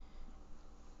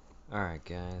Alright,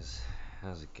 guys,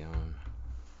 how's it going?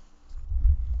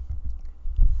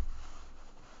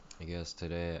 I guess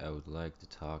today I would like to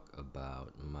talk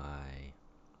about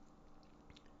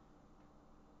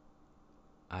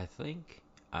I think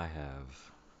I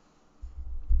have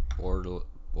border,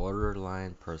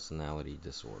 borderline personality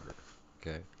disorder.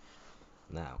 Okay?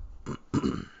 Now,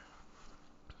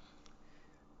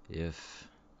 if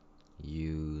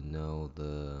you know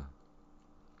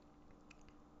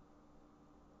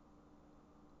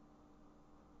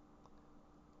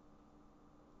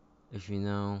if you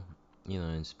know,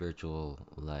 in spiritual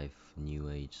life, new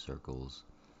age circles,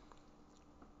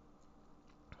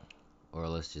 or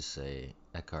let's just say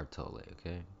Eckhart Tolle,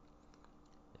 okay?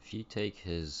 If you take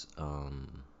his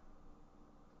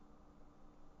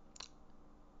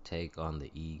take on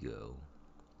the ego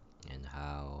and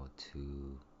how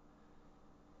to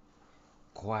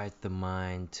quiet the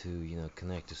mind to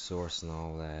connect to source and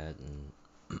all that, and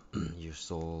your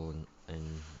soul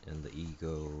and the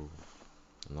ego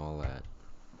and all that,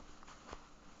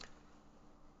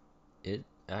 it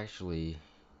actually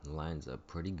lines up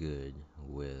pretty good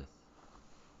with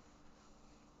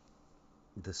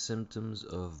the symptoms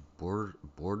of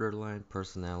borderline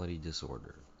personality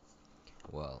disorder.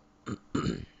 Well,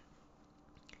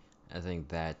 I think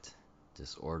that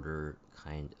disorder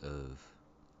kind of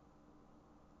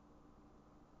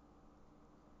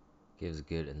gives a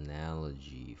good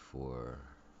analogy for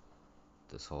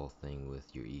this whole thing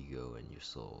with your ego and your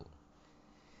soul.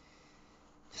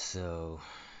 So,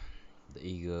 the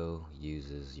ego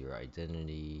uses your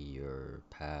identity, your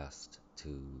past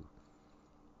to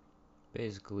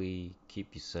basically keep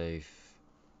you safe,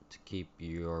 to keep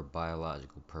your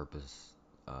biological purpose,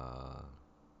 to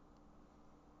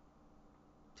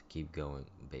keep going,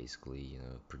 basically,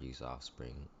 produce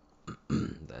offspring.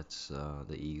 That's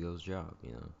the ego's job.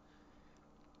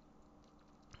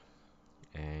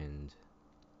 And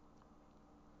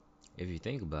if you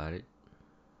think about it,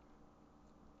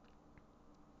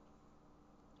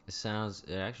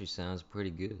 it actually sounds pretty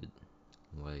good.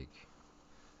 Like,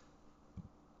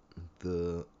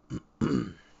 the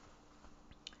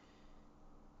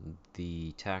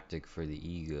the tactic for the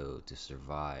ego to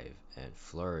survive and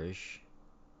flourish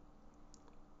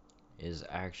is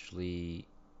actually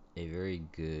a very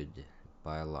good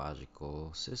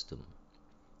biological system.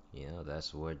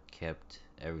 That's what kept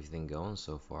everything going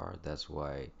so far. That's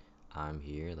why I'm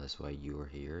here. That's why you're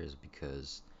here, is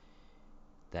because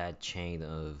that chain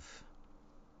of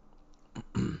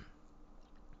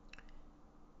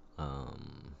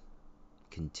um,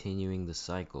 continuing the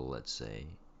cycle, let's say,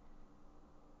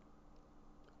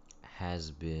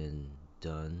 has been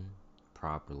done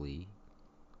properly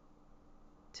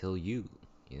till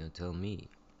till me.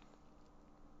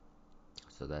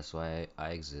 So that's why I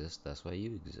exist. That's why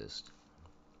you exist.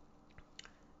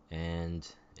 And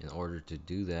in order to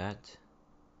do that,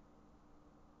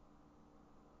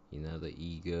 the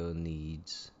ego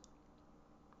needs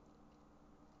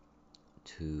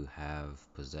to have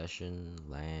possession,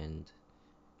 land,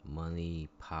 money,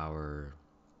 power,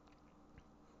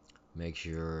 make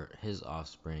sure his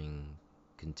offspring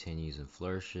continues and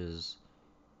flourishes,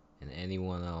 and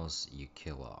anyone else you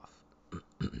kill off.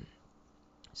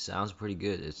 Sounds pretty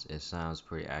good. It sounds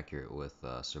pretty accurate with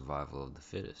survival of the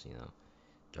fittest,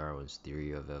 Darwin's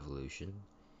theory of evolution.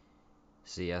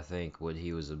 See, I think what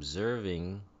he was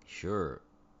observing, sure,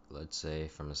 let's say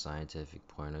from a scientific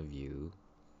point of view,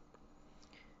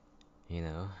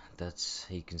 that's,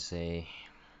 you can say,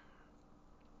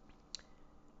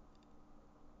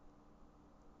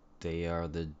 they are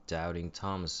the doubting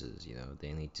Thomases.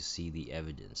 They need to see the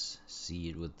evidence, see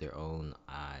it with their own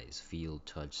eyes, feel,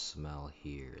 touch, smell,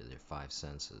 hear, their five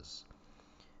senses.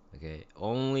 Okay,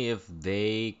 only if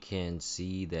they can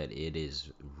see that it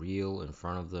is real in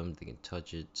front of them, they can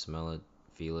touch it, smell it,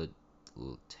 feel it,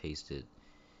 taste it,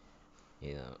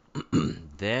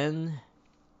 then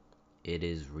it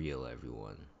is real,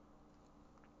 everyone.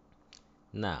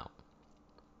 Now,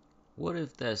 what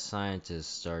if that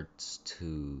scientist starts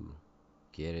to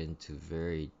get into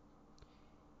very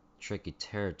tricky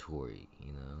territory,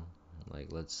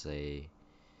 Like, let's say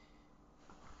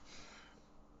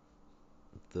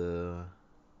the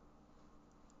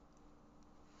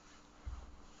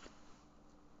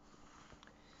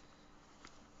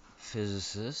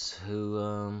physicists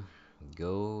who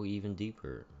go even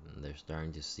deeper. They're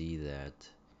starting to see that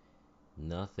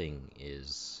nothing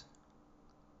is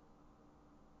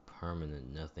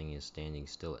permanent, nothing is standing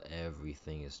still,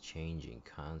 everything is changing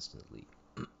constantly.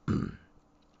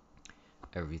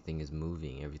 Everything is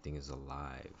moving, everything is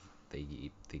alive. They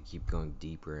keep going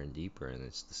deeper and deeper, and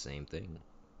it's the same thing.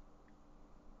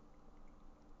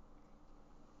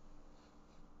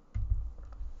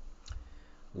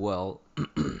 Well,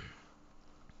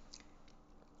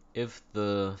 if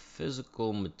the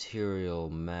physical material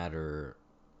matter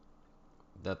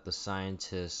that the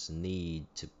scientists need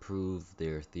to prove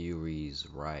their theories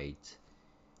right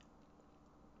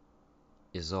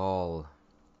is all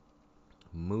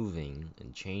moving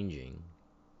and changing,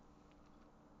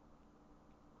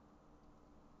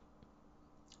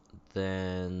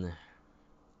 then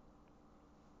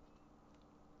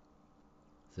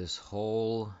this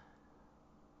whole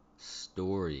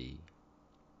story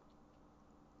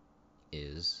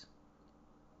is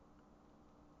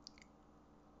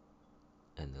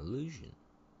an illusion.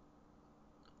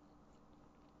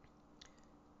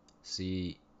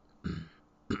 See,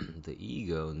 the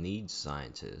ego needs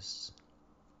scientists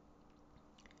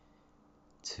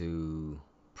to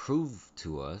prove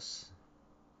to us,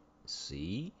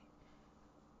 see,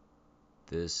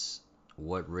 this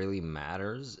what really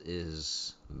matters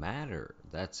is matter.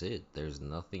 That's it. There's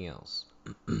nothing else.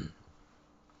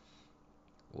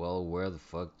 Well, where the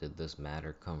fuck did this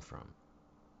matter come from?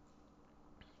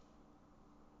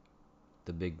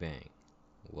 The Big Bang.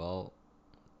 Well,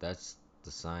 that's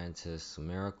the scientist's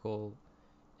miracle,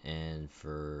 and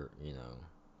for,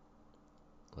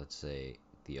 let's say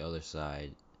the other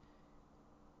side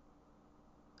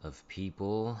of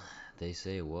people, they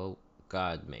say, well,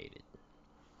 God made it.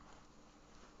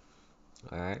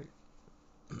 Alright?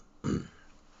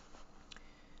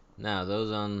 Now,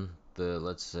 those on the,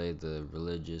 let's say, the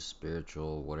religious,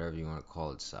 spiritual, whatever you want to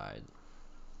call it side,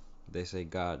 they say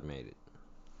God made it.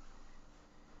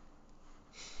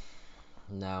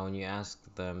 Now, when you ask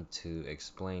them to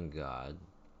explain God,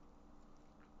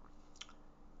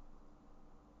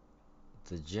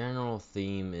 the general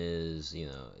theme is,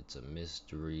 it's a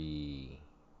mystery.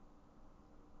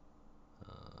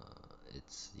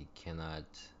 You cannot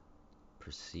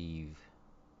perceive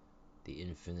the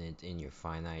infinite in your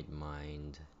finite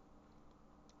mind.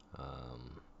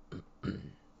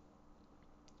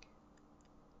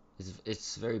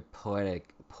 It's very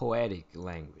poetic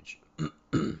language,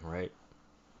 right?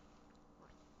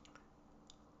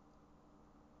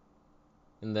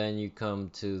 And then you come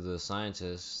to the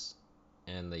scientists,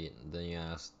 and then you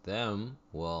ask them,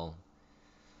 well,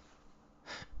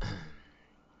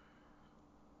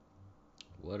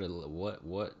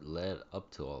 what led up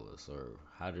to all this, or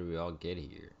how did we all get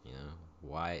here?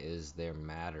 Why is there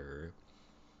matter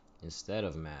instead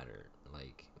of matter?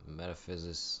 Like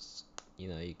metaphysics,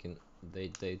 you can they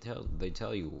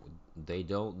tell you they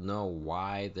don't know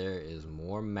why there is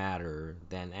more matter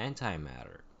than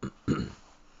antimatter.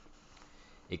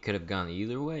 It could have gone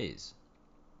either ways.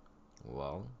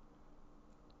 Well,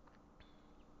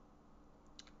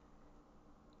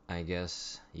 I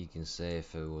guess you can say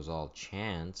if it was all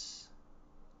chance,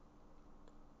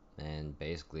 and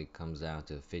basically it comes down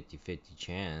to a 50-50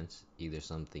 chance, either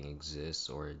something exists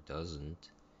or it doesn't,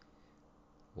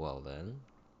 well then,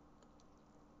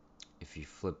 if you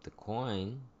flip the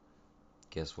coin,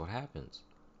 guess what happens?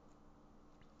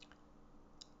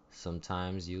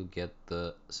 Sometimes you get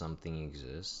the something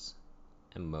exists,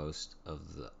 and most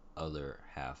of the other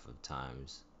half of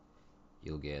times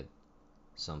you'll get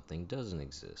something doesn't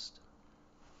exist,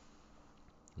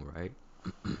 right?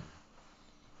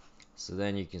 So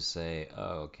then you can say,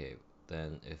 oh, okay,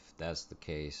 then if that's the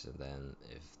case, and then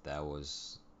if that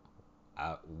was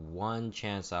one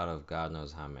chance out of God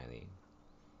knows how many,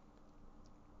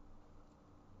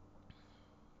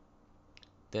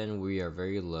 then we are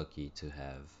very lucky to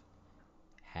have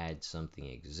had something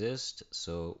exist,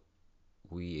 so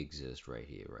we exist right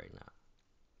here, right now.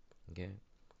 Okay?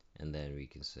 And then we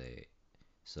can say,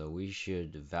 so we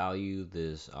should value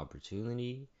this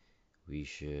opportunity, we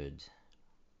should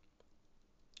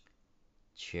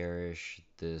cherish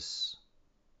this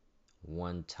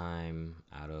one time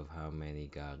out of how many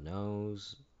God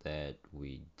knows that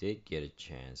we did get a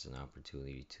chance, an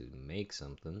opportunity to make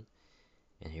something,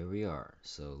 and here we are.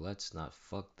 So let's not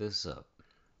fuck this up.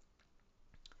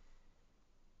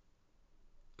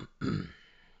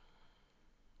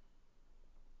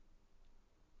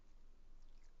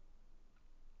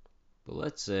 But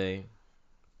let's say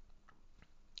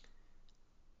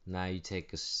now you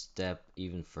take a step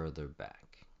even further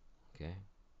back. Okay?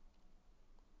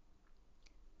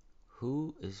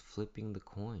 Who is flipping the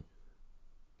coin?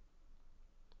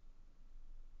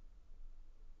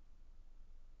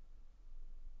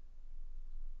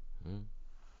 Hmm?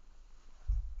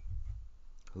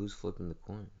 Who's flipping the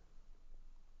coin?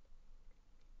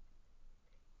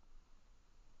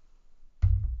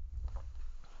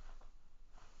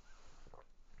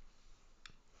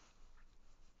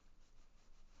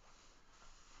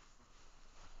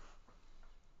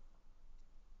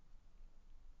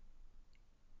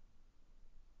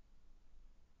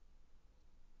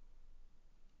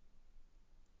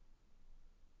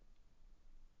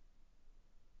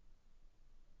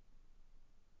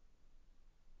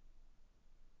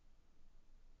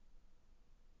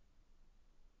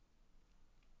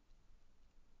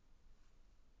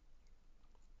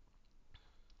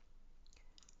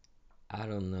 I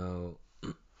don't know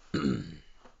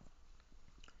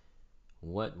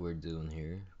what we're doing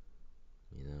here,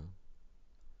 you know?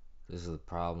 This is the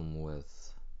problem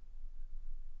with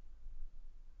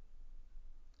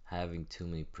having too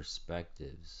many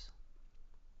perspectives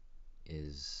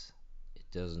is it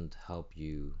doesn't help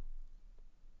you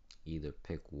either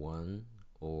pick one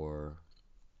or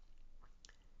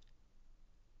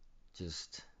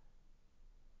just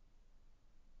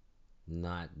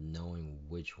not knowing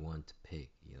which one to pick,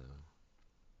 you know?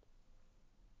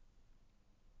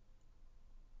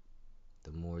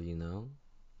 The more you know,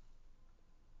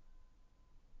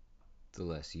 the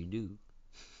less you do.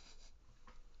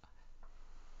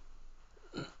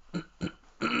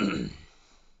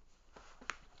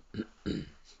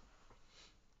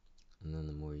 And then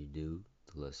the more you do,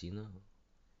 the less you know.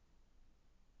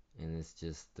 And it's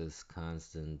just this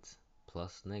constant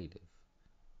plus negative.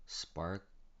 Spark,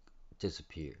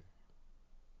 disappear.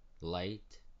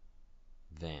 Light,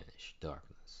 vanish.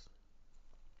 Darkness.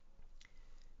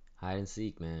 Hide and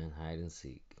seek, man. Hide and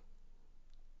seek.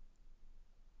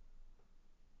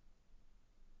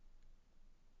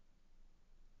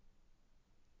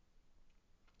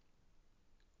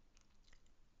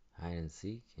 Hide and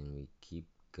seek, and we keep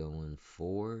going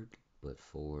forward, but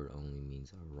forward only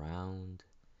means around,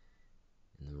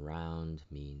 and around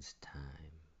means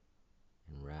time,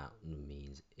 and round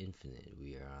means infinite.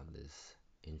 We are on this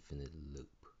infinite loop.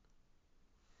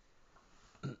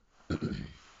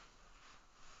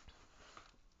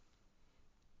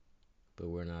 But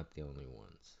we're not the only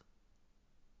ones.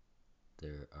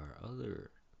 There are other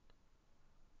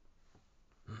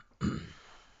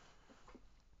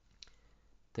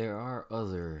there are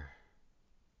other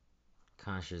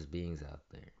conscious beings out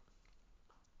there,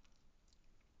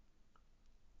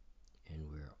 and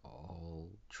we're all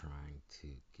trying to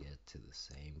get to the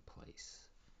same place,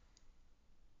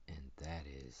 and that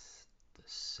is the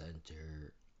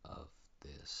center of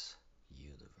this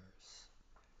universe.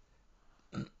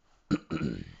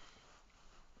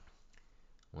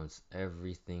 Once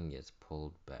everything gets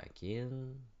pulled back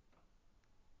in,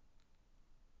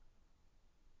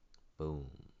 boom,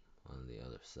 on the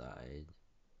other side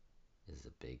is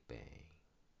the Big Bang,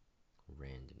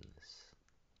 randomness.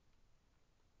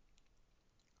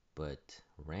 But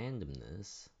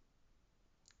randomness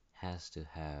has to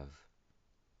have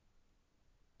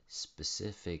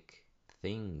specific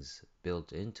things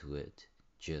built into it.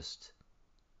 Just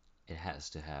it has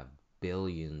to have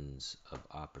billions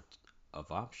of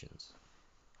options.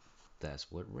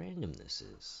 That's what randomness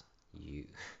is. You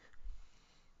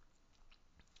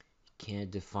can't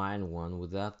define one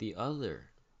without the other.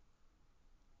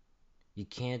 You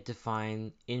can't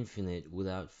define infinite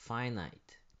without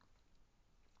finite.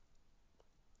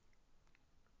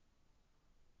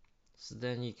 So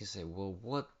then you can say, well,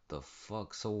 what the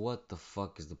fuck? So what the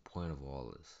fuck is the point of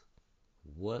all this?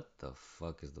 What the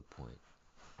fuck is the point?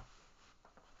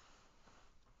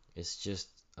 It's just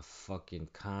a fucking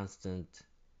constant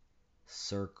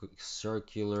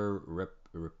circular,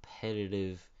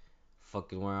 repetitive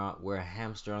fucking. We're a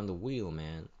hamster on the wheel,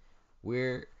 man.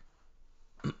 We're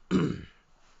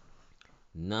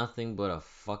nothing but a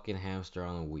fucking hamster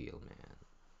on a wheel, man.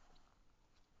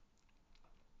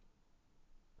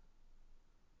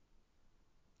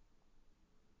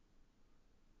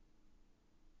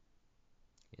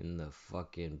 In the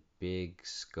fucking big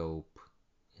scope,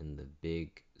 in the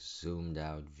big zoomed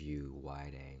out view,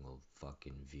 wide angle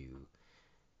fucking view,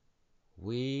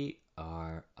 we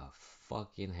are a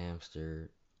fucking hamster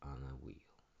on a wheel.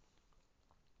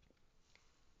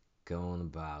 Going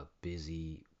about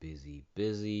busy, busy,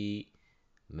 busy,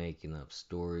 making up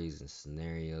stories and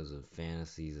scenarios and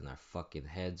fantasies in our fucking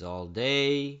heads all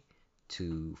day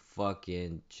to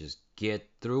fucking just get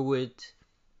through it,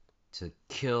 to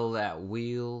kill that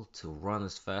wheel, to run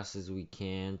as fast as we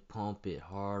can, pump it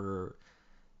harder,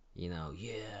 yeah,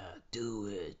 do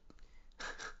it.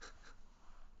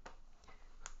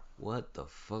 What the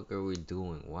fuck are we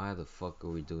doing? Why the fuck are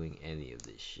we doing any of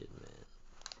this shit, man?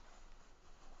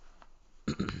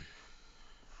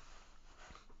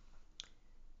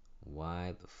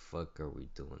 Why the fuck are we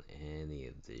doing any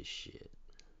of this shit?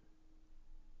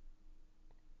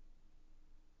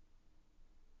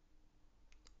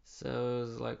 So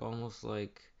it's like almost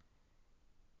like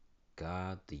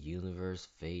God, the universe,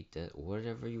 fate, that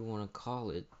whatever you want to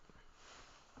call it,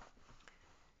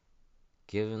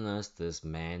 giving us this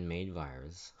man-made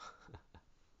virus.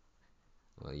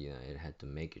 Well, it had to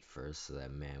make it first so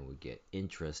that man would get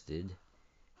interested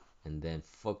and then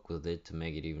fuck with it to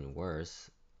make it even worse,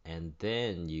 and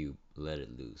then you let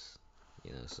it loose.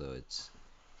 So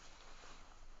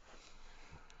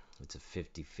It's a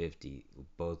 50-50.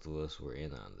 Both of us were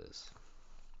in on this.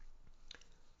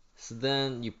 So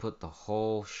then you put the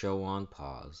whole show on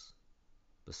pause,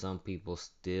 but some people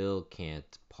still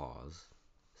can't pause.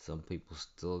 Some people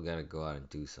still gotta go out and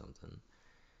do something,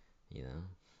 you know?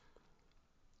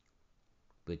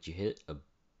 But you hit a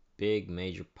big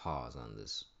major pause on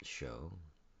this show,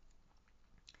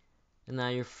 and now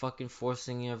you're fucking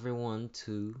forcing everyone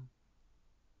to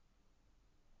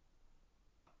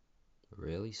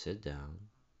really sit down,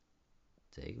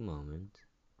 take a moment,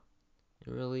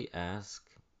 and really ask,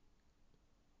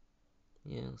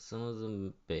 some of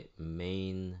the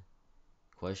main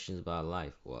questions about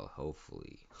life. Well,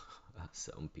 hopefully,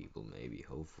 some people maybe,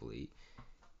 hopefully,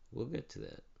 we'll get to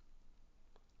that.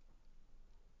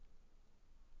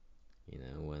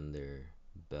 When their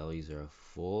bellies are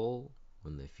full,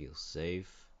 when they feel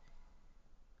safe,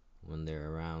 when they're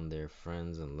around their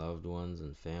friends and loved ones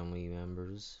and family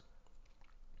members,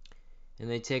 and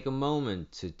they take a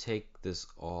moment to take this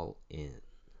all in.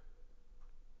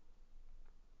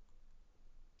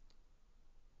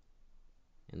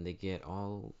 And they get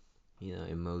all,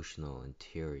 emotional and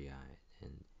teary eyed.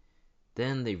 And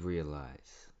then they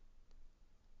realize,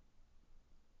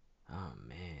 oh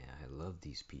man, I love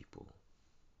these people.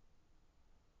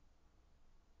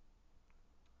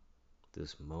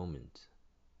 This moment,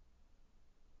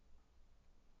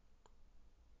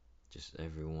 just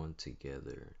everyone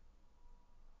together,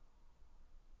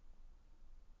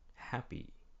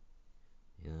 happy,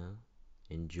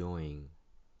 enjoying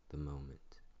the moment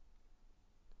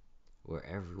where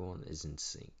everyone is in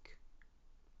sync.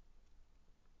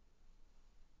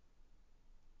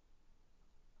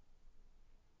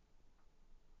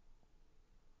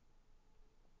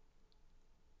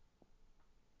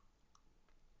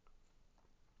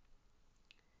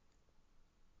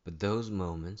 But those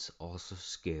moments also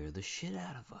scare the shit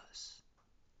out of us.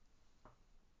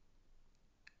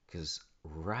 Because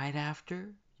right after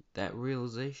that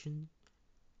realization,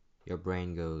 your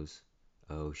brain goes,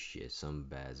 oh shit, something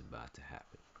bad's about to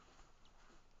happen.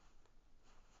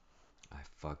 I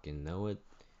fucking know it.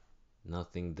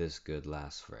 Nothing this good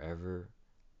lasts forever.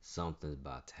 Something's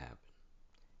about to happen.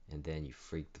 And then you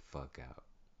freak the fuck out.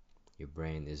 Your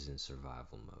brain is in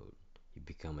survival mode. You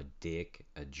become a dick,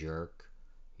 a jerk,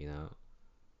 you know?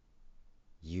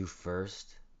 You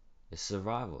first. It's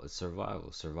survival. It's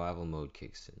survival. Survival mode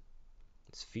kicks in.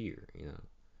 It's fear.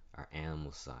 Our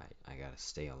animal side. I gotta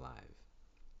stay alive.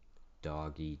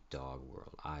 Dog eat dog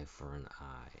world. Eye for an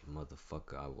eye.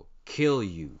 Motherfucker, I will kill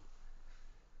you.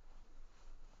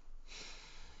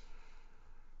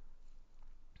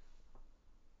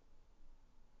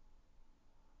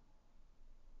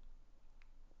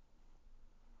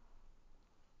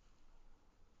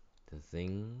 The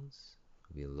things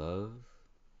we love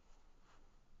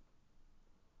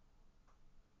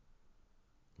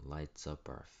lights up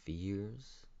our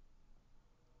fears,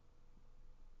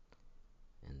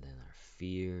 and then our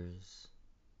fears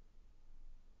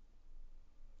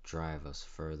drive us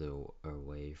further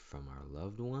away from our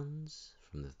loved ones,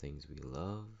 from the things we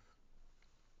love.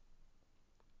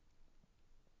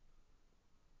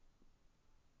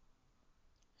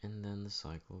 And then the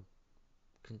cycle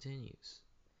continues.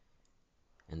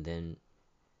 And then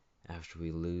after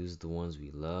we lose the ones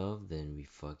we love, then we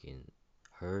fucking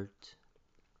hurt,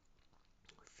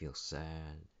 we feel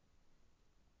sad.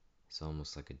 It's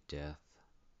almost like a death.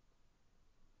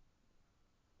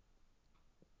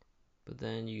 But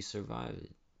then you survive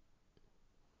it.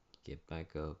 Get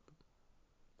back up.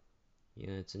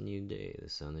 It's a new day. The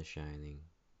sun is shining.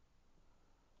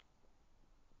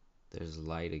 There's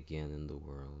light again in the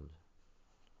world.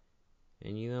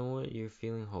 And you know what? You're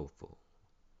feeling hopeful.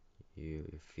 You're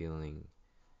feeling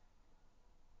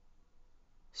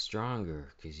stronger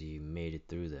because you made it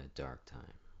through that dark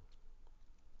time.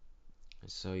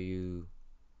 And so you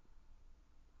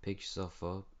pick yourself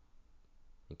up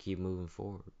and keep moving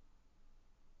forward.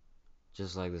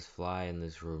 Just like this fly in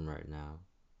this room right now.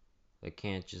 That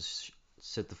can't just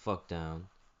sit the fuck down.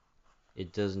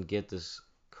 It doesn't get this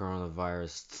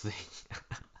coronavirus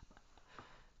thing.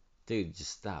 Dude,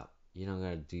 just stop. You don't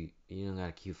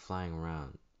gotta keep flying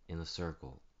around in a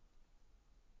circle.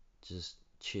 Just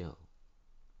chill.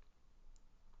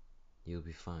 You'll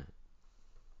be fine.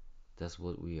 That's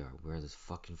what we are. We're this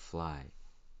fucking fly.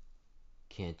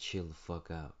 Can't chill the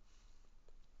fuck out.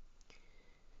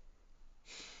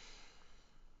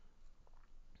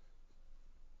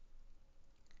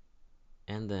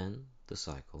 And then the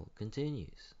cycle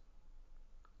continues.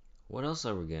 What else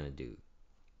are we gonna do?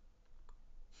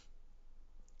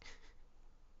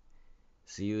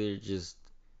 So either just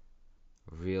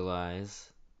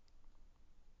realize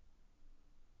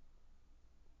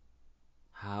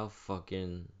how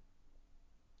fucking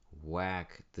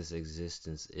whack this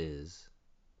existence is,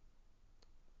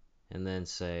 and then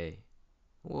say,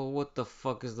 well, what the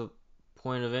fuck is the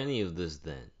point of any of this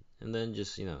then? And then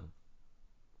just,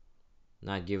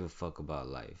 not give a fuck about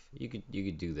life. You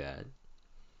could do that.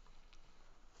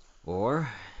 Or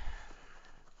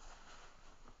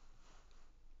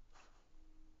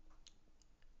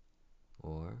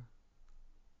or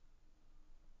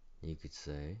you could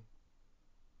say,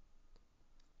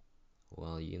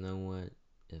 well, you know what?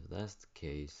 If that's the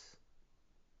case,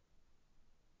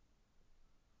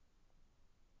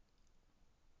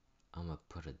 I'm gonna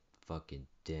put a fucking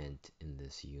dent in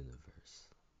this universe.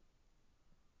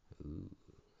 Ooh,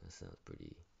 that sounds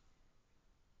pretty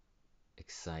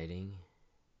exciting.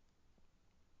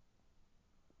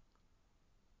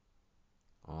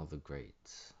 All the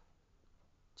greats.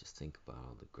 Just think about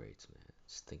all the greats, man.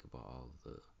 Just think about all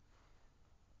the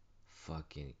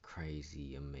fucking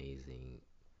crazy, amazing,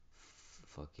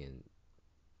 fucking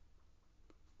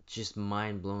just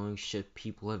mind blowing shit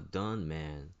people have done,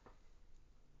 man.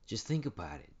 Just think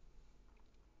about it.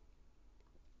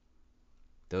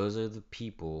 Those are the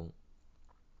people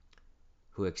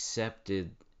who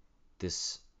accepted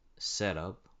this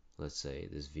setup, let's say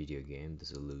this video game,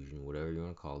 this illusion, whatever you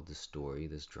want to call it, this story,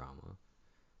 this drama.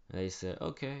 And they said,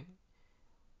 okay,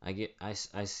 I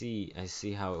see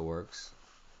how it works.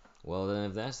 Well, then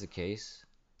if that's the case,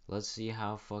 let's see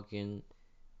how fucking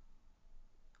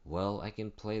well I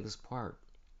can play this part.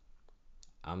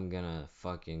 I'm gonna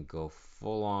fucking go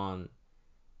full on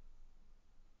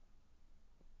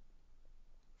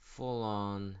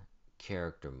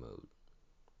character mode.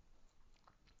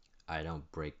 I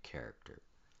don't break character.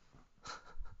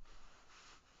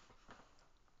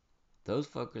 Those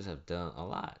fuckers have done a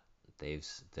lot.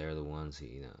 They're the ones who,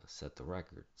 set the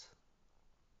records.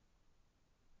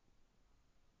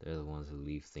 They're the ones who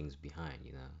leave things behind,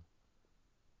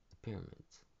 The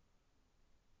pyramids.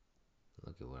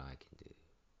 Look at what I can do.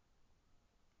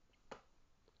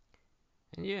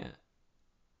 And yeah,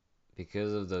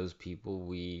 because of those people,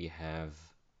 we have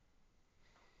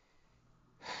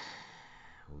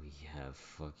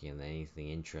fucking anything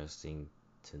interesting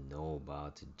to know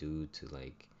about, to do, to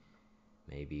like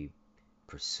maybe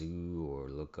pursue or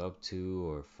look up to,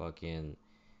 or fucking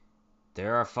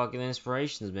there are fucking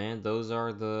inspirations, man. Those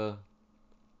are the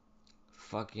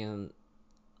fucking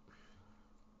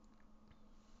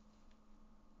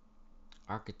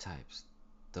archetypes.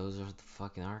 Those are the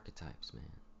fucking archetypes, man.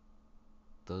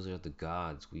 Those are the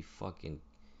gods. We fucking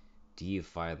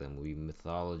deify them. We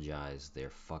mythologize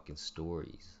their fucking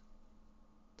stories.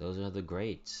 Those are the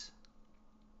greats.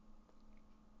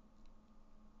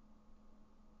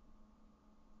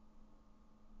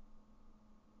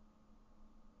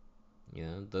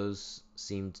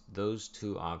 Those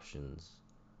two options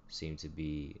seem to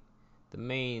be the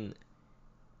main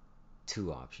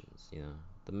two options,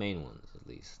 the main ones at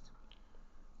least.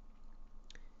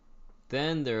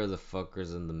 Then there are the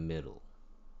fuckers in the middle.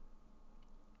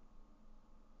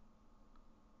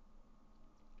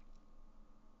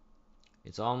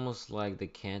 It's almost like they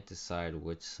can't decide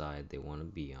which side they want to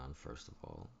be on, first of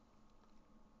all.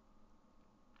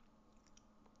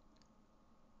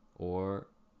 Or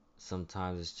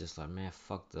sometimes it's just like, man,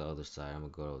 fuck the other side. I'm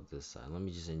gonna go to this side. Let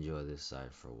me just enjoy this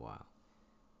side for a while.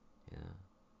 Yeah.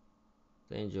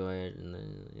 They enjoy it, and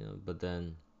then, but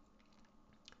then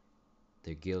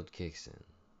their guilt kicks in.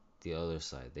 The other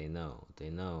side, they know.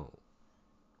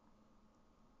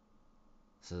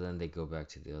 So then they go back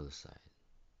to the other side.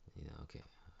 Okay,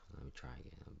 let me try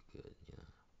again. It'll be good,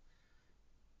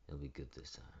 It'll be good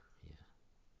this time, yeah.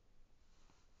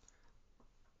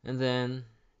 And then,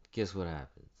 guess what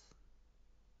happens?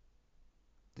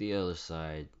 The other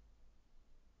side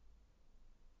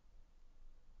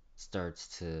starts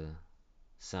to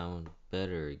sound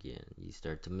better again. You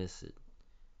start to miss it.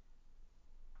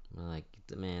 I'm like,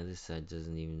 man, this side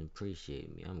doesn't even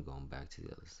appreciate me. I'm going back to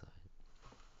the other side.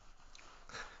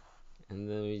 And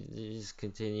then we just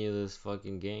continue this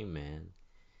fucking game, man.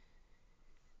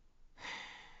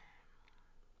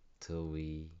 Till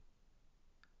we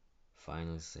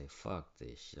finally say, fuck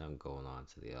this shit, I'm going on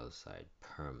to the other side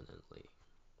permanently.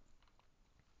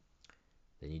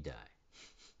 Then you die.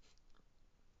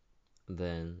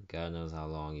 Then, God knows how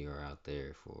long you're out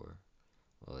there for.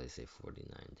 Well, they say 49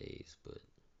 days, but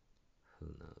who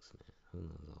knows, man? Who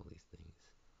knows all these things?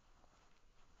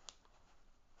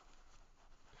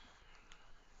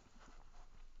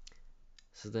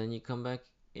 So then you come back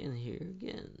in here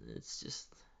again. It's just.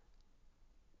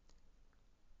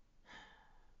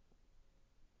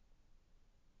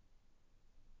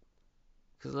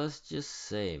 Cause let's just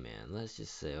say, man, let's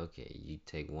just say, okay, you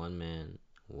take one man,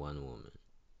 one woman.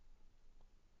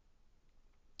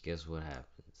 Guess what happens?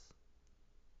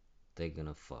 They're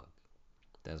gonna fuck.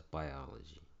 That's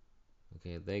biology.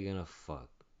 Okay, they're gonna fuck.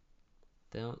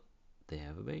 They don't. They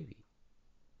have a baby.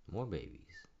 More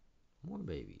babies. More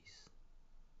babies.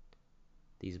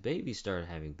 These babies start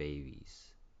having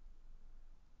babies.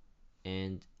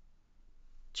 And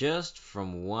just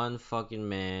from one fucking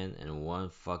man and one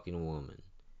fucking woman,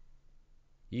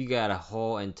 you got a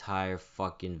whole entire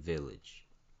fucking village.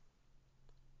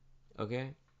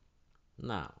 Okay?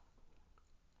 Now,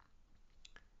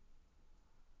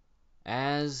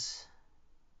 as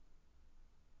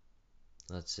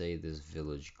let's say this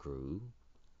village grew,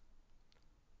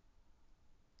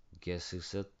 guess who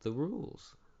set the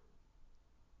rules?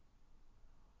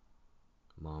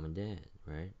 Mom and dad,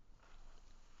 right?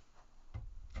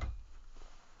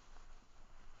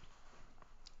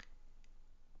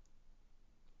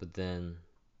 But then,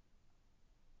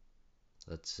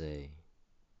 let's say,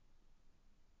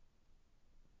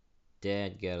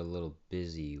 dad got a little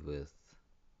busy with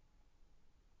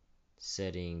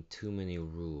setting too many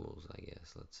rules, I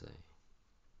guess, let's say.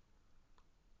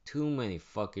 Too many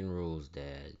fucking rules,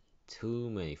 dad. Too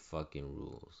many fucking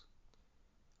rules.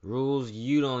 Rules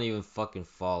you don't even fucking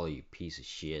follow, you piece of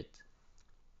shit.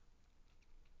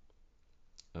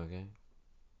 Okay?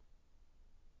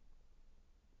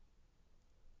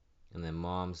 And then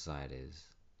mom's side is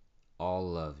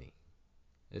all loving.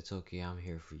 It's okay, I'm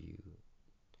here for you.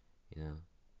 You know?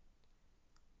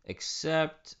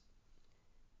 Except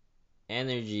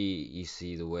energy, you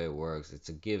see the way it works, it's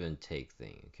a give and take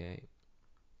thing, okay?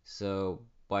 So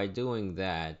by doing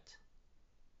that,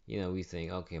 we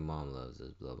think, okay, mom loves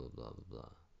us, blah blah blah blah blah.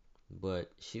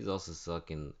 But she's also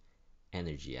sucking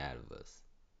energy out of us.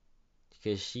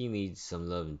 Because she needs some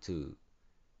loving too,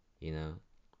 you know?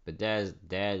 But dad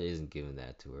isn't giving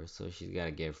that to her, so she's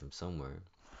gotta get it from somewhere.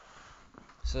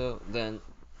 So then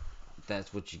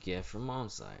that's what you get from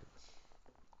mom's side.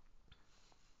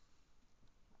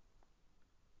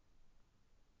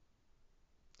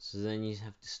 So then you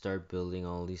have to start building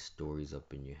all these stories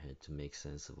up in your head to make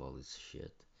sense of all this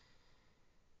shit.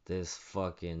 This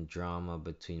fucking drama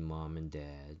between mom and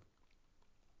dad.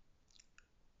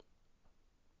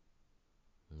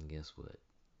 And guess what?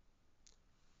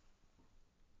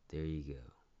 There you go.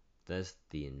 That's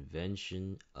the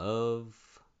invention of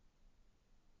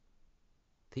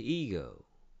the ego.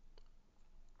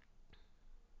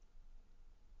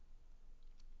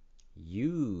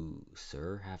 You,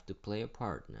 sir, have to play a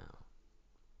part now.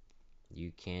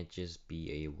 You can't just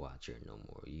be a watcher no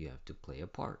more. You have to play a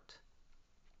part.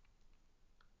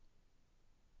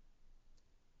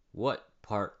 What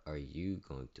part are you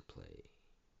going to play?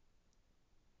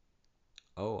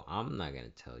 Oh, I'm not gonna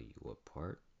tell you what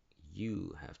part.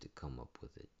 You have to come up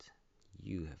with it.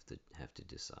 You have to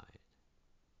decide.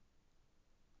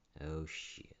 Oh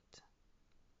shit.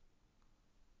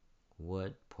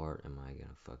 What part am I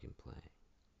gonna fucking play?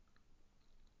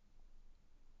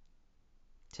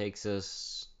 Takes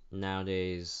us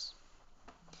nowadays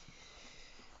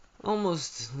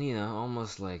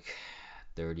almost like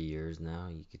 30 years now,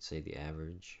 you could say the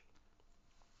average.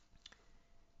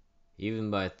 Even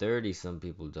by 30, some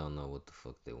people don't know what the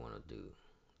fuck they want to do.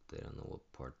 They don't know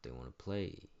what part they want to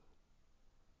play.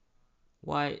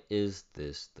 Why is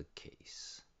this the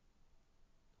case?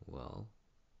 Well,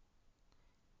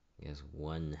 I guess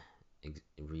one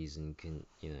reason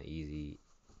easy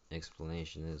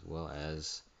explanation is, well,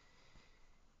 as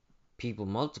people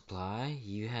multiply,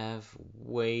 you have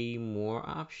way more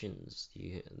options.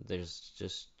 There's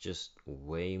just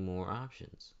way more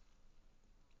options.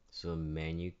 So the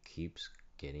menu keeps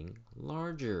getting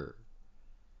larger.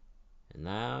 And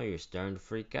now you're starting to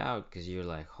freak out because you're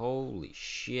like, holy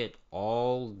shit,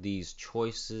 all these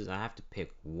choices. I have to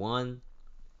pick one.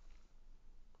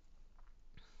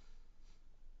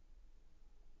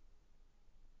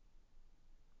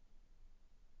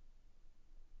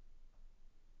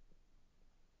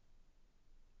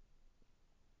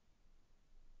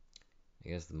 I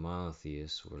guess the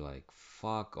monotheists were like,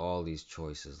 fuck all these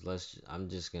choices. I'm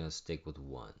just gonna stick with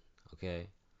one, okay?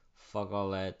 Fuck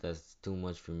all that. That's too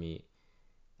much for me.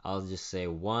 I'll just say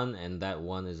one, and that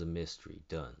one is a mystery.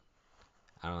 Done.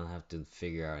 I don't have to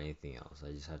figure out anything else.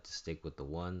 I just have to stick with the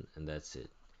one, and that's it.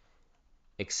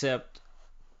 Except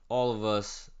all of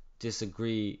us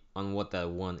disagree on what that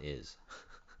one is.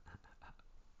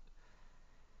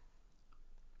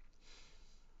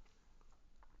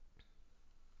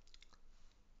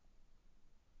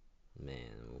 Man,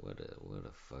 what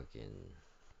a fucking.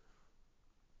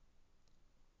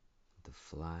 The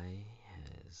fly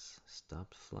has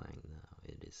stopped flying now.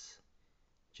 It is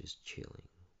just chilling.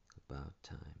 About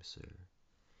time, sir.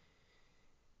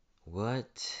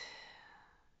 What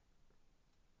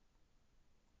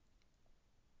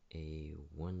a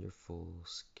wonderful,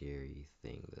 scary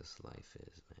thing this life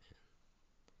is,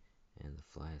 man. And the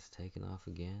fly has taken off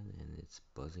again and it's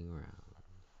buzzing around.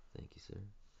 Thank you, sir.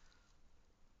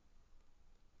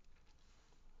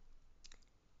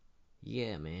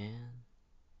 Yeah, man.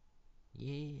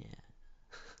 Yeah.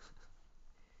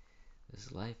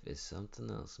 This life is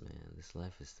something else, man. This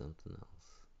life is something else.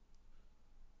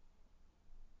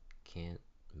 Can't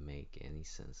make any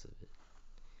sense of it.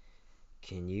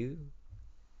 Can you?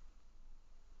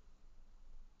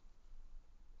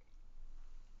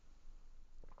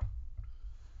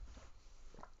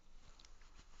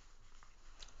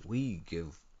 We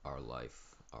give our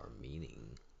life our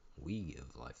meaning. We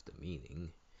give life the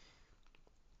meaning.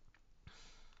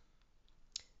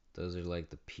 Those are like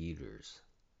the Peters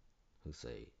who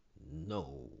say,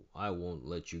 "No, I won't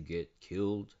let you get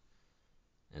killed."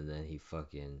 And then he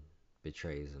fucking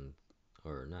betrays him.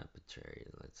 Or not betray,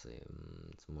 let's say.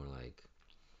 It's more like.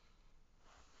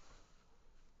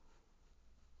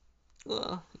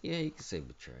 Well, yeah, you could say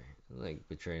betray. Like,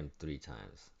 betray him 3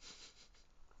 times.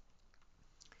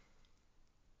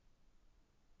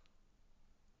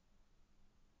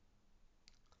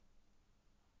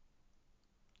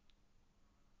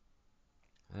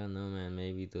 I don't know, man.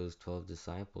 Maybe those 12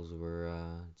 disciples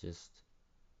were just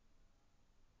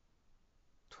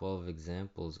 12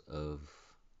 examples of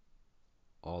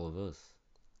all of us.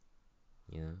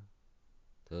 You know?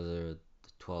 Those are the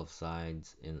 12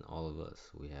 sides in all of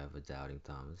us. We have a doubting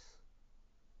Thomas.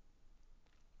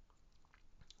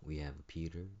 We have a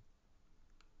Peter.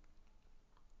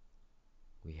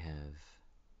 We have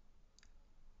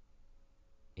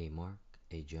a Mark,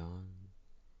 a John,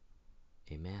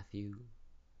 a Matthew.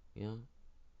 You know?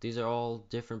 These are all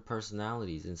different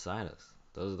personalities inside us.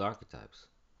 Those are the archetypes.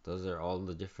 Those are all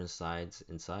the different sides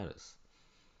inside us.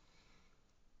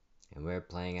 And we're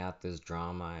playing out this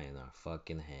drama in our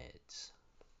fucking heads.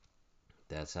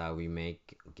 That's how we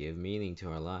give meaning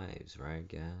to our lives, right,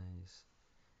 guys?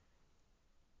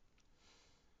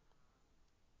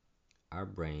 Our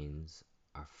brains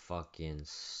are fucking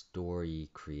story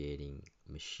creating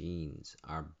machines.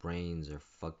 Our brains are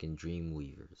fucking dream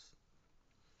weavers.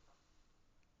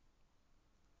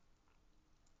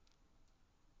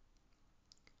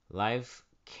 Life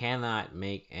cannot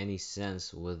make any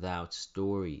sense without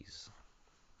stories,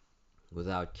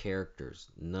 without characters.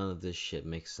 None of this shit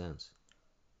makes sense.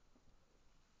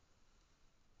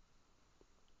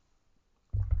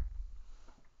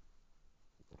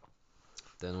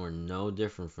 Then we're no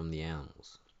different from the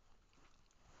animals.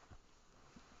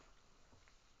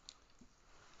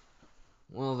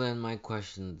 Well, then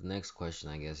the next question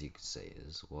I guess you could say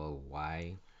is, well,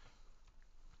 why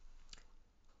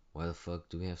the fuck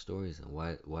do we have stories and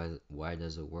why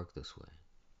does it work this way?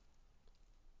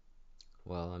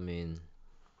 Well, I mean,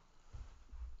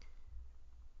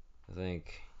 I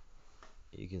think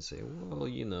you can say, well,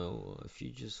 if you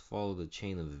just follow the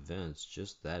chain of events,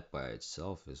 just that by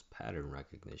itself is pattern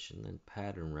recognition, and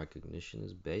pattern recognition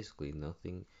is basically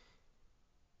nothing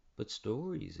but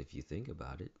stories if you think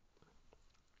about it.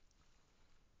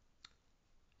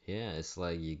 Yeah, it's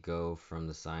like you go from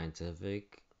the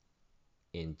scientific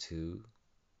into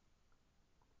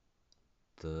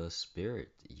the spirit.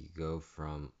 You go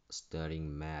from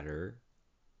studying matter,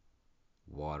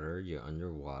 water, you're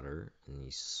underwater, and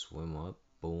you swim up,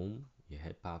 boom, your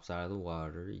head pops out of the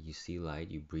water, you see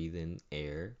light, you breathe in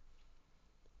air,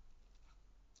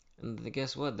 and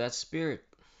guess what? That's spirit.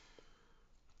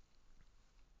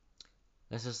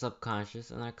 That's the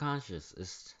subconscious and our conscious.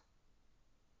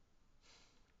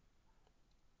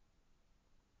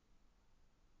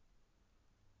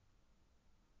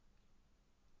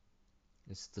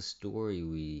 It's the story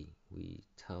we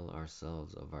tell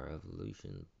ourselves of our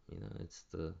evolution. It's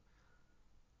the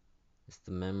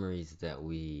memories that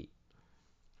we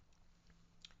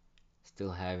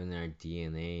still have in our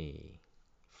DNA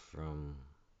from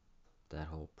that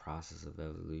whole process of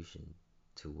evolution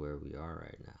to where we are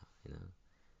right now.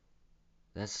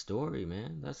 That's story,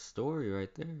 man. That's story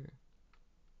right there.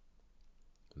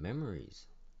 Memories.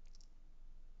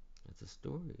 That's a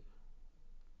story.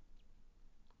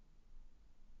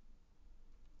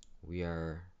 We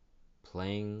are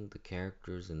playing the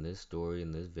characters in this story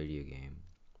in this video game,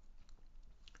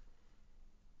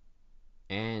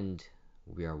 and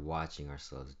we are watching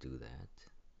ourselves do that,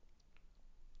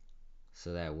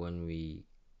 so that when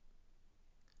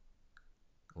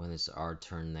it's our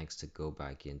turn next to go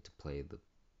back in to play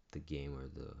the game or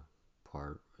the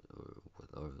part or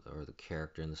or the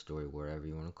character in the story, whatever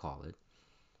you want to call it,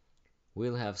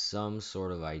 we'll have some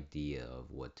sort of idea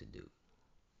of what to do.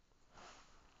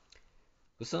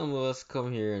 But some of us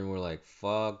come here and we're like,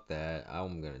 fuck that,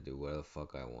 I'm gonna do whatever the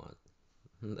fuck I want.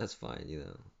 That's fine,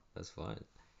 that's fine.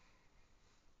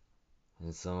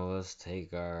 And some of us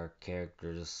take our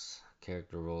character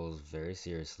roles very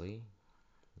seriously.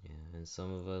 Yeah, and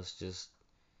some of us just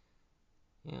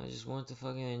want to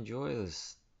fucking enjoy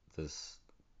this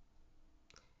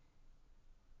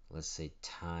let's say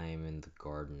time in the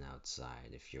garden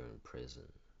outside if you're in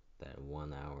prison. That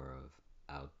 1 hour of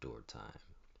outdoor time.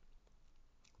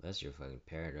 That's your fucking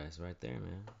paradise right there,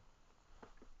 man.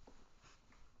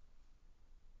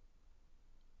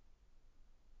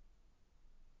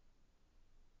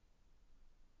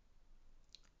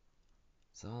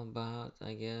 It's all about,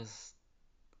 I guess,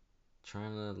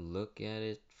 trying to look at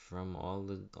it from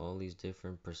all these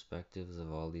different perspectives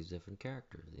of all these different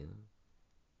characters.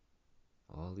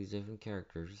 All these different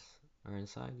characters are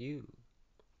inside you.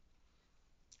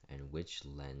 And which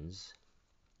lens,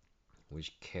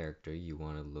 which character you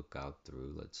want to look out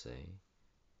through, let's say,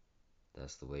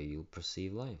 that's the way you'll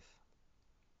perceive life.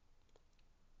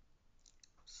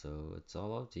 So it's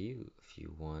all up to you. If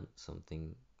you want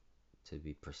something to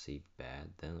be perceived bad,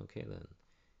 then okay, then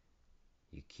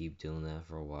you keep doing that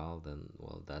for a while, then,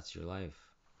 well, that's your life.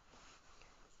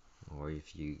 Or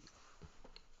if you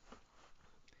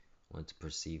want to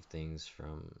perceive things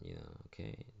from,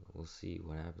 okay, we'll see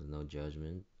what happens, no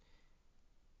judgment,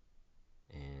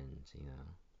 and,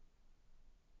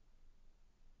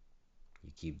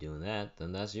 you keep doing that,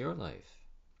 then that's your life.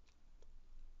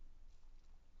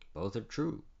 Both are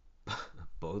true.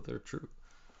 Both are true.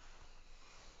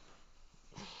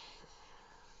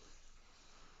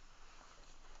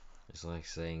 It's like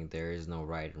saying there is no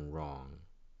right and wrong.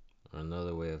 Or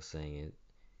another way of saying it,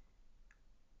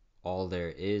 all there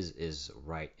is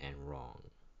right and wrong.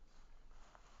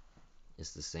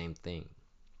 It's the same thing.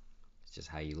 It's just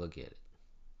how you look at it.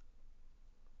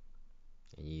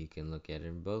 And you can look at it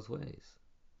in both ways.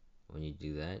 When you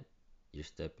do that, you're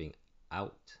stepping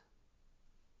out.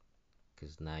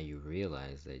 Because now you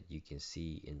realize that you can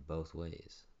see in both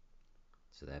ways.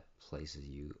 So that places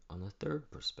you on a third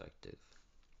perspective.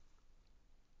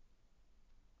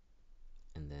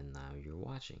 And then now you're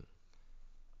watching.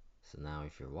 So now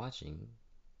if you're watching,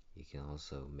 you can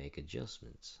also make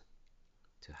adjustments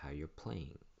to how you're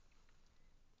playing.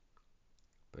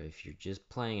 But if you're just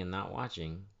playing and not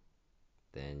watching,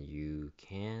 then you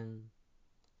can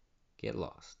get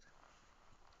lost.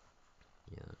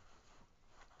 Yeah.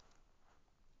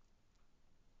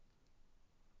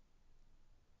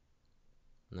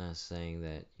 I'm not saying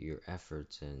that your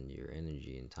efforts and your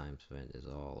energy and time spent is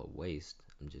all a waste.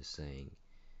 I'm just saying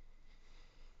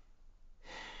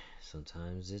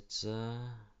sometimes it's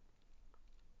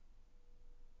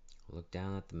look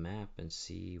down at the map and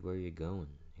see where you're going.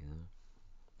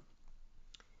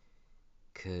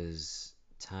 Cause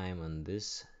time on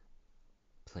this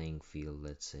playing field,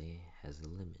 let's say, has a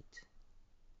limit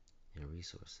and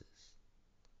resources.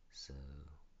 So,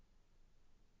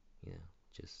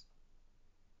 just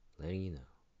letting you know.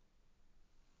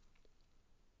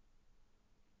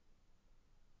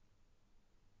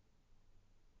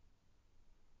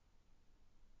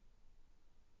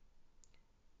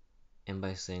 And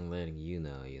by saying letting you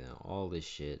know, all this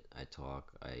shit I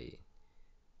talk, I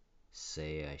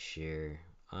say, I share,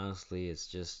 honestly, it's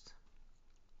just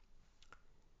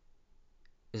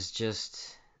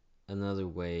another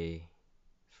way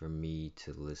for me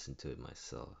to listen to it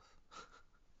myself.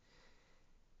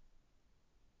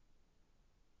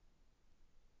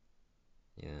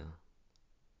 Yeah.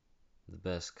 The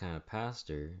best kind of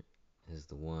pastor is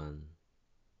the one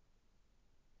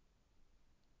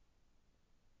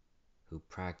who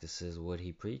practices what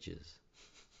he preaches,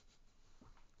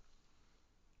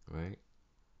 right?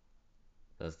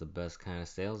 That's the best kind of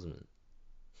salesman.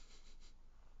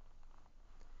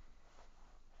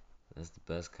 That's the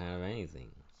best kind of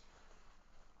anything.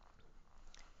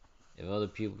 If other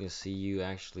people can see you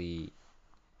actually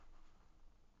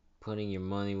putting your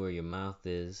money where your mouth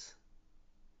is,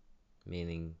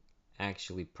 meaning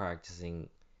actually practicing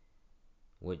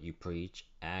what you preach,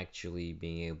 actually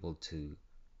being able to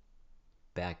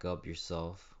back up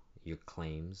yourself, your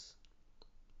claims,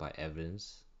 by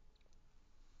evidence,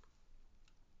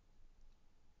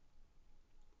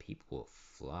 people will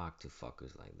flock to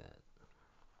fuckers like that.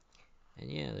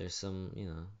 And yeah, there's some,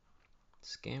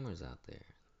 scammers out there.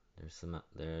 There's some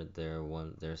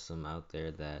out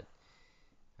there that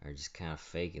are just kind of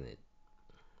faking it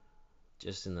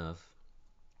just enough,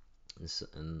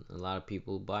 and a lot of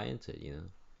people buy into it.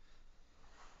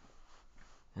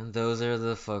 And those are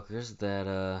the fuckers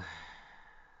that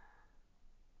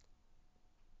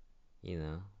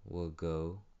will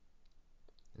go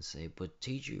and say, "But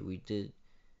teacher, we did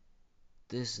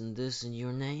this and this in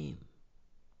your name."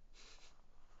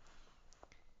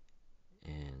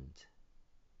 And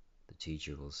the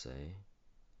teacher will say,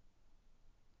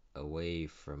 "Away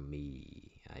from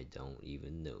me, I don't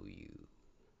even know you."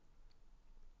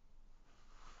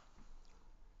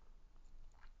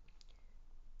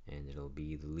 And it'll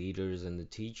be the leaders and the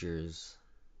teachers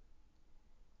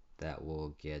that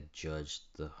will get judged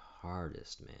the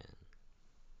hardest, man.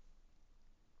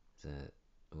 That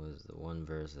was the one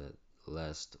verse that,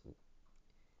 lest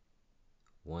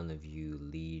one of you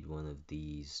lead one of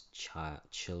these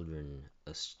children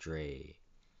astray,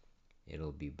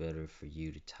 it'll be better for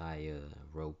you to tie a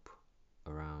rope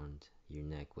around your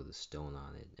neck with a stone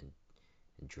on it and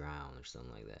drown or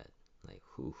something like that. Like,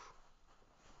 whew,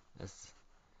 that's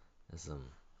that's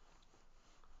some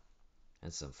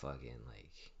that's some fucking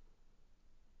like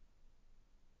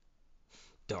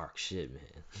dark shit,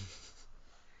 man.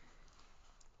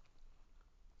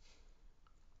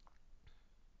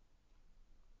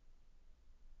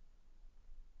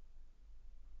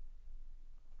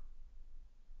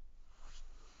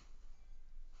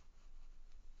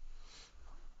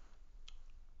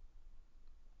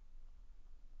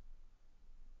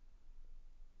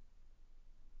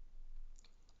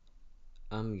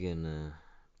 I'm gonna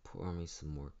pour me some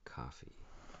more coffee.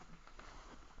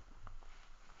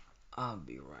 I'll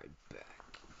be right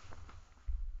back.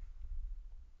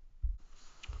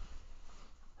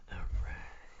 Alright.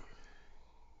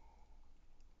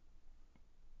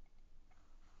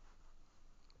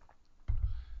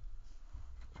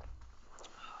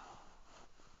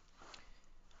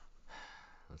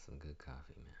 That's some good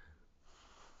coffee,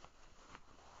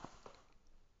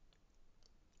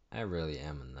 man. I really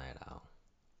am a night owl.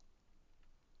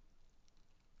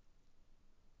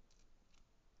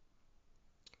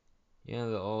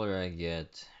 The older I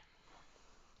get,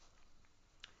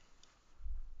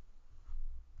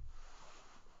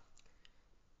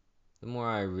 the more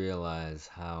I realize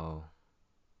how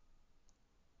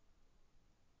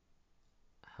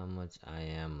much I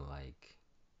am like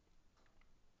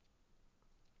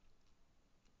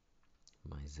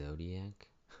my zodiac.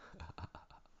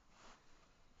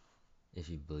 If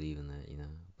you believe in that.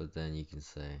 But then you can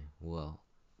say, well,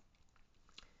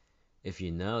 if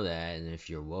you know that and if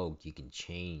you're woke, you can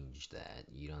change that.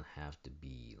 You don't have to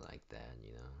be like that.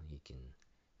 You can.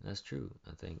 That's true.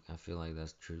 I feel like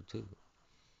that's true too.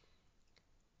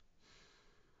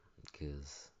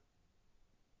 Because,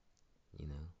 you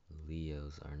know,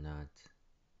 Leos are not,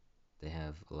 they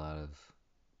have a lot of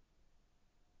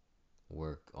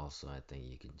work also, I think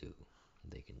they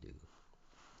can do.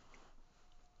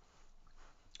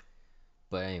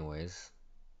 But anyways,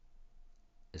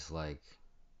 it's like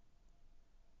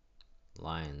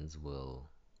lions will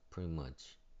pretty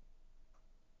much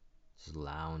just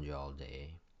lounge all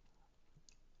day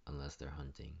unless they're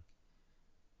hunting.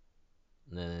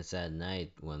 And then it's at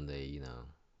night when they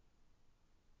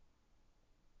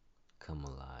come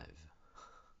alive.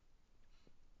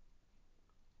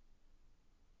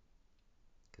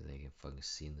 Because they can fucking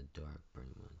see in the dark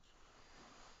pretty much.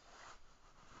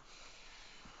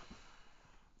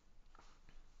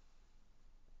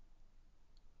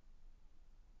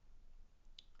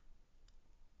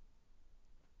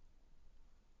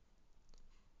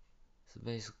 So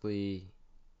basically,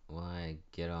 when I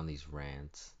get on these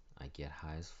rants, I get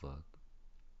high as fuck,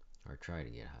 or try to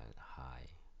get high,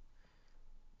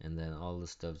 and then all the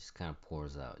stuff just kind of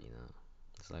pours out.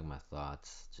 It's like my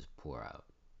thoughts just pour out.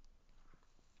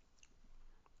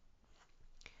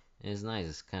 And it's nice.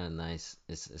 It's kind of nice.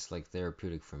 It's like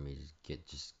therapeutic for me to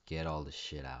get all the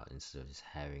shit out instead of just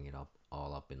having it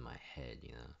all up in my head.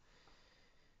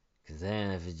 Cause then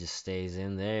if it just stays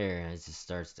in there, it just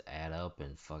starts to add up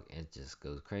and fuck, it just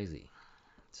goes crazy.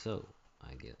 So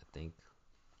I think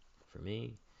for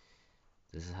me,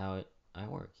 this is how I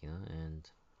work. And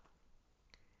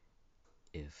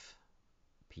if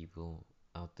people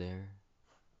out there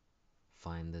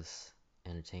find this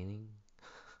entertaining,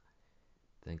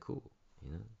 then cool.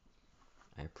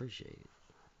 I appreciate it.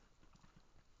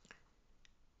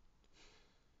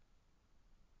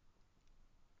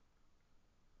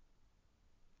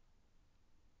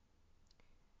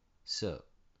 So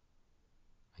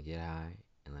I get high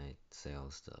and I say all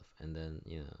this stuff, and then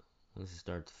once you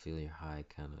start to feel your high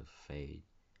kind of fade,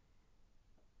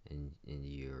 and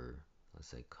your, let's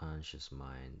say, conscious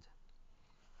mind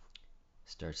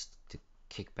starts to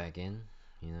kick back in,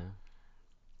 you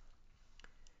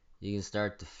can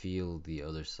start to feel the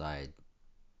other side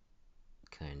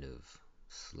kind of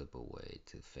slip away,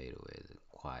 to fade away, that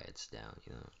quiets down,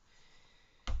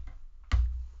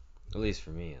 At least for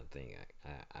me, I think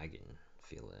I can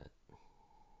feel that.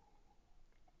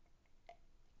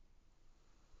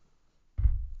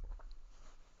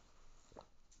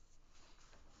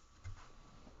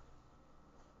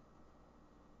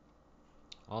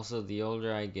 Also, the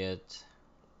older I get,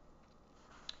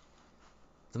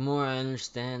 the more I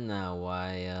understand now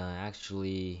why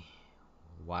actually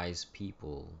wise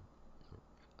people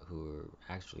who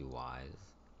are actually wise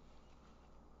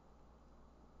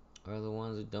are the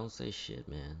ones that don't say shit,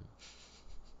 man.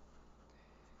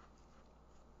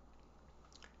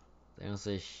 They don't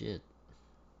say shit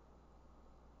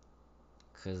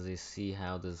because they see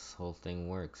how this whole thing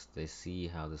works. They see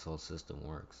how this whole system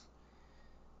works.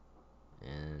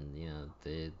 And,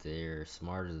 they're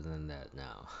smarter than that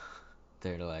now.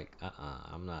 They're like,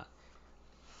 I'm not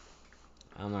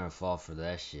gonna fall for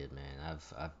that shit, man.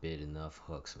 I've bit enough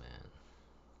hooks, man.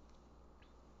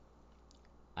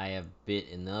 I have bit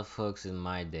enough hooks in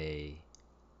my day.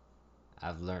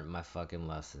 I've learned my fucking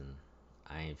lesson.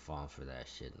 I ain't falling for that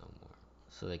shit no more.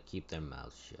 So they keep their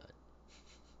mouths shut.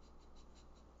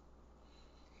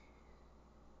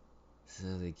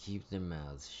 So they keep their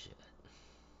mouths shut.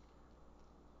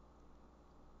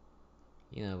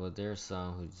 But there are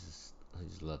some who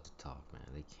just love to talk, man.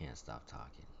 They can't stop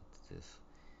talking.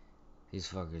 These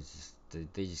fuckers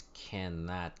they just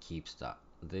cannot keep stop.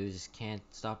 They just can't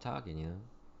stop talking.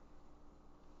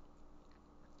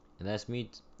 And that's me.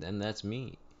 And that's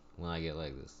me when I get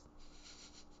like this.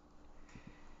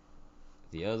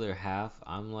 The other half,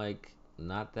 I'm like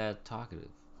not that talkative.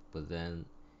 But then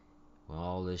when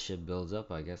all this shit builds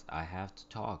up, I guess I have to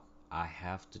talk. I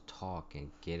have to talk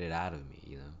and get it out of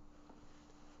me.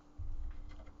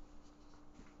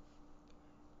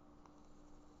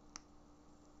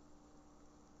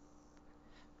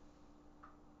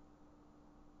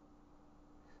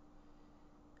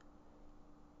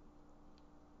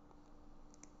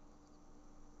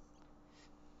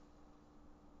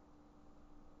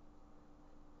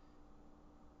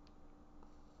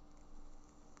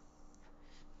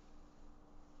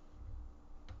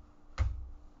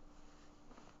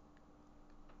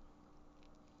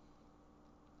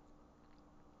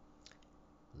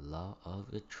 Law of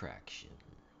attraction.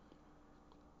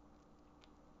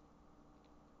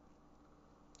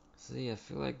 See, I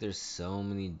feel like there's so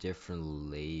many different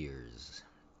layers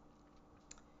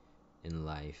in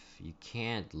life. You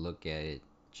can't look at it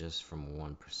just from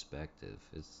one perspective.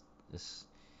 It's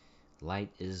light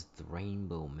is the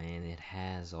rainbow, man. It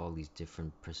has all these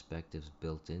different perspectives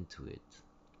built into it.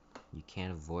 You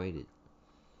can't avoid it.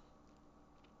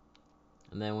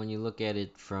 And then when you look at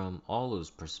it from all those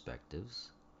perspectives,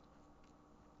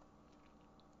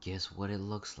 guess what it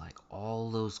looks like? All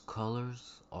those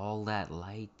colors, all that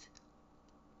light.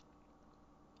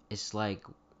 It's like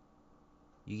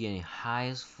you getting high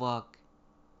as fuck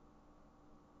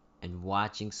and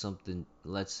watching something,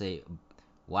 let's say,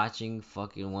 watching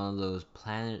fucking one of those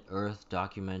Planet Earth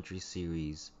documentary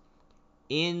series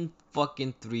in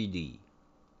fucking 3D.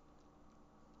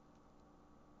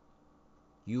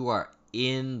 You are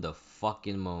in the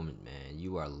fucking moment, man.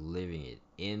 You are living it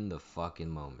in the fucking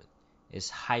moment. It's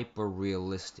hyper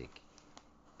realistic.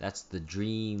 That's the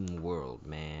dream world,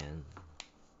 man.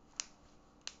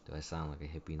 Do I sound like a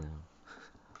hippie now?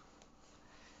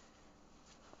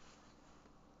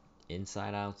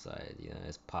 Inside, outside,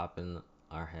 it's popping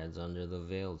our heads under the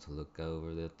veil to look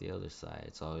over at the other side.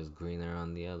 It's always greener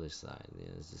on the other side.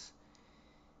 It's just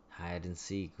hide and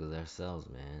seek with ourselves,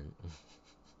 man.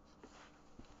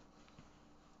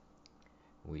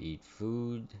 We eat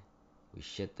food, we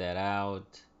shit that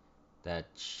out, that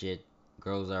shit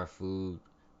grows our food,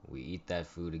 we eat that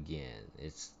food again.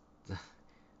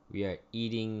 We are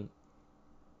eating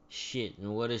shit.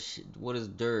 And what is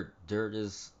dirt? Dirt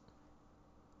is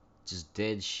just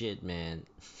dead shit, man.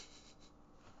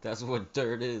 That's what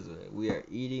dirt is, man. We are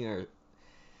eating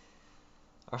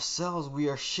ourselves. We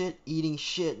are shit eating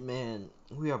shit, man.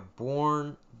 We are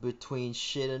born between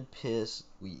shit and piss.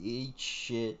 We eat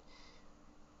shit.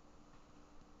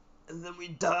 And then we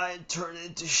die and turn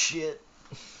into shit.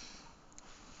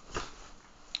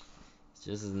 It's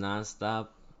just a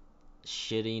non-stop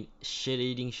shit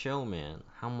eating show, man.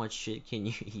 How much shit can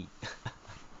you eat?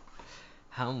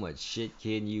 How much shit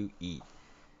can you eat?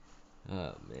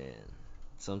 Oh man.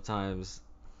 Sometimes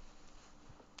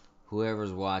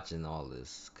whoever's watching all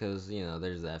this, cause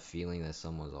there's that feeling that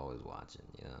someone's always watching.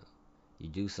 You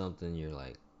do something, you're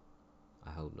like, I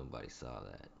hope nobody saw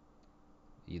that.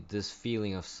 This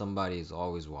feeling of somebody is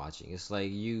always watching. It's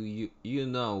like you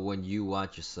know when you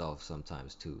watch yourself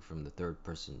sometimes too from the third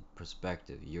person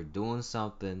perspective. You're doing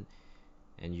something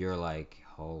and you're like,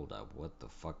 hold up, what the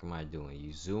fuck am I doing?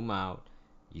 You zoom out,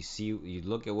 you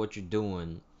look at what you're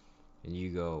doing, and you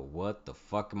go, what the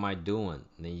fuck am I doing?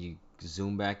 And then you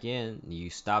zoom back in, and you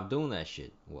stop doing that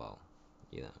shit. Well,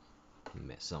 you know, you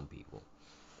met some people.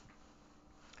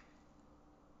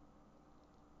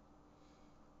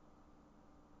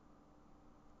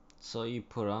 So you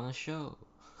put on a show.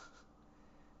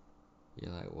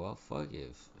 You're like, well, fuck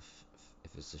it.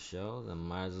 If it's a show, then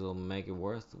might as well make it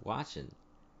worth watching,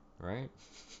 right?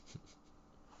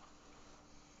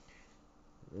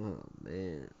 Oh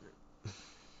man.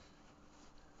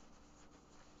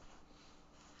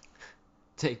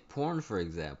 Take porn for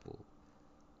example.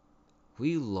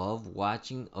 We love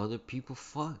watching other people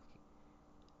fuck.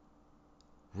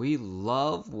 We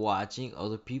love watching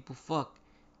other people fuck.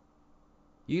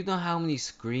 You know how many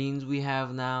screens we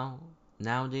have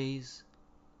nowadays?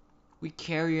 We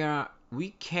carry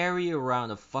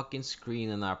around a fucking screen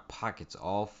in our pockets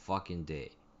all fucking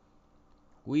day.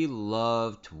 We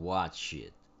love to watch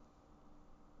shit.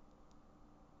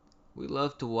 We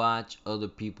love to watch other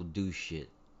people do shit.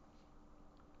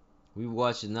 We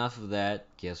watch enough of that,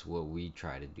 guess what we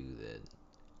try to do then?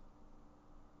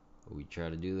 We try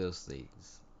to do those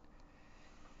things.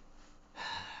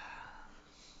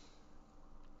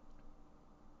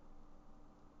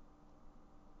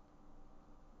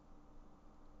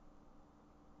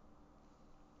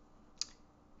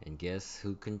 And guess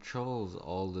who controls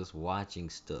all this watching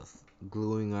stuff?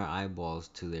 Gluing our eyeballs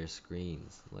to their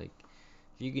screens. Like,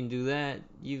 if you can do that,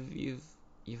 you've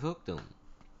hooked them.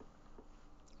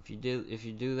 If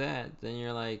you do that, then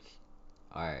you're like,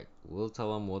 all right, we'll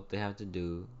tell them what they have to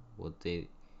do, what they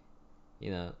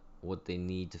you know what they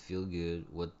need to feel good,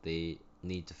 what they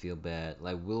need to feel bad.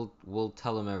 Like we'll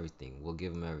tell them everything. We'll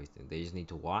give them everything. They just need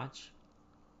to watch,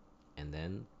 and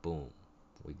then boom,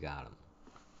 we got them.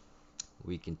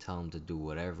 We can tell them to do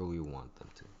whatever we want them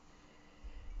to.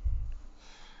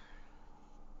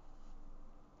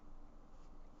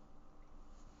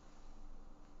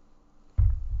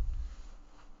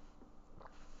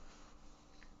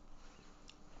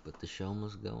 But the show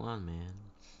must go on, man.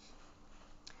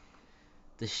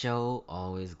 The show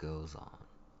always goes on.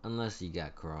 Unless you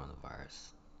got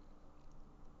coronavirus.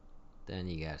 Then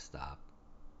you gotta stop.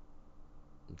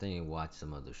 Then you watch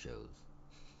some other shows.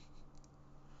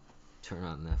 Turn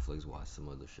on Netflix, watch some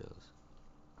other shows.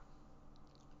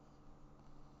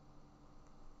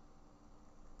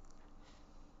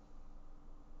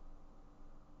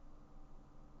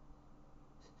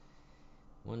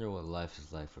 Wonder what life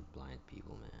is like for blind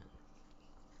people, man.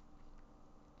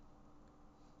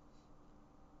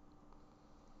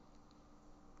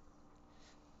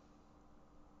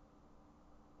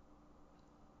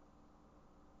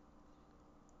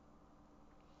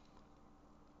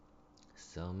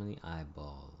 So many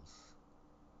eyeballs,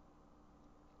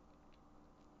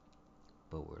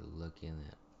 but we're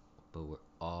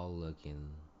all looking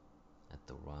at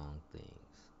the wrong things.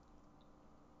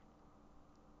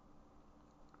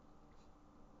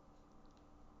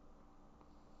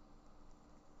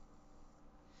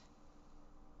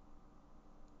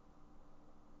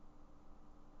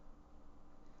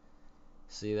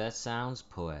 See, that sounds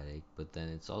poetic, but then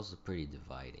it's also pretty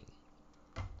dividing.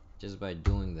 Just by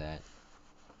doing that,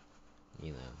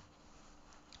 you know,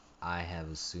 I have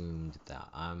assumed that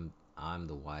I'm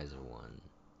the wiser one,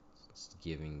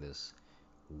 giving this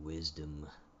wisdom,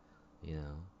 you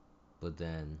know. But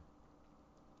then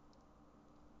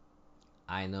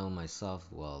I know myself,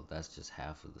 well, that's just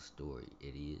half of the story,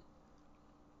 idiot.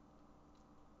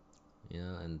 You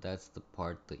know, and that's the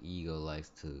part the ego likes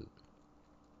to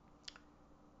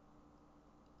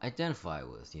identify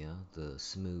with, you know, the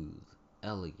smooth,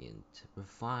 elegant,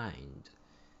 refined,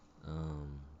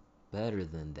 um, better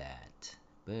than that,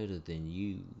 better than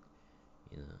you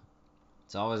know.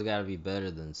 It's always got to be better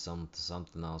than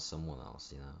something else, someone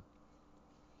else, you know.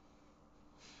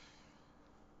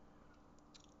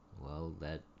 Well,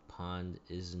 that pond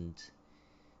isn't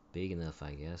big enough,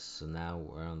 I guess. So now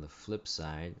we're on the flip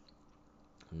side.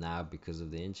 Now, because of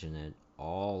the internet,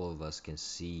 all of us can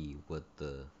see what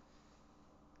the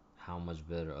how much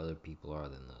better other people are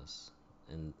than us,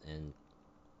 and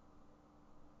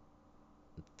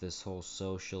this whole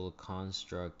social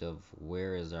construct of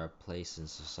where is our place in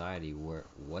society, where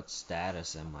what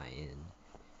status am I in?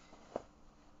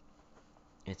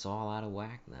 It's all out of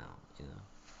whack now, you know.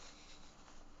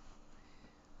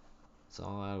 It's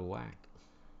all out of whack.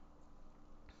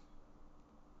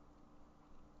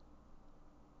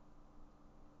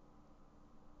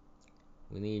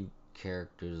 We need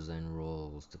characters and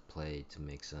roles to play to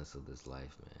make sense of this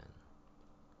life, man.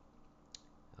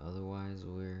 Otherwise,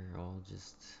 we're all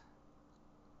just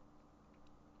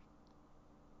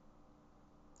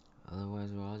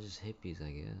hippies,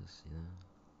 I guess,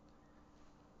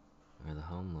 or the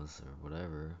homeless or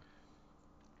whatever.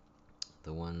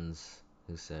 The ones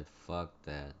who said, fuck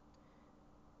that,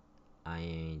 I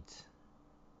ain't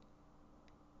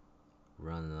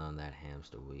running on that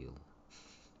hamster wheel.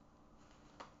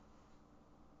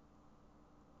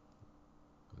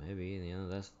 Maybe,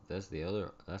 that's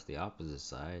the opposite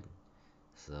side.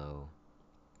 So,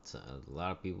 a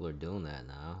lot of people are doing that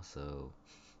now, so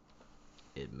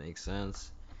it makes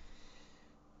sense.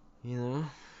 It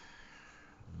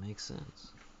makes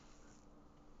sense.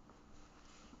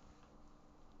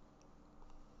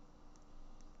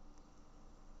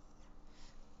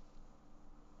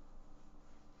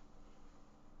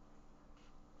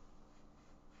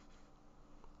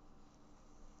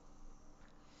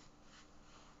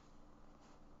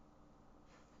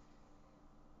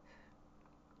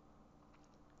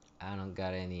 I don't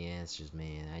got any answers,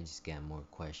 man. I just got more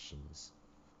questions.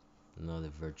 Another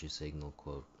virtue signal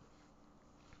quote.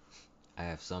 I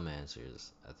have some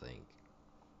answers, I think,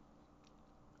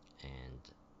 and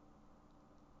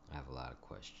I have a lot of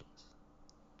questions.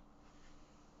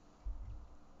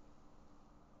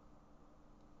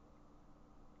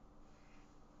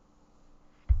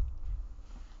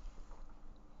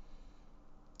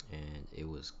 And it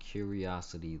was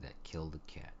curiosity that killed the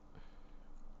cat.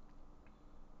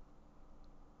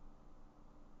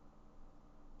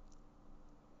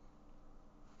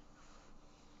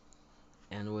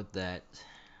 And with that,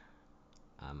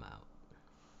 I'm out.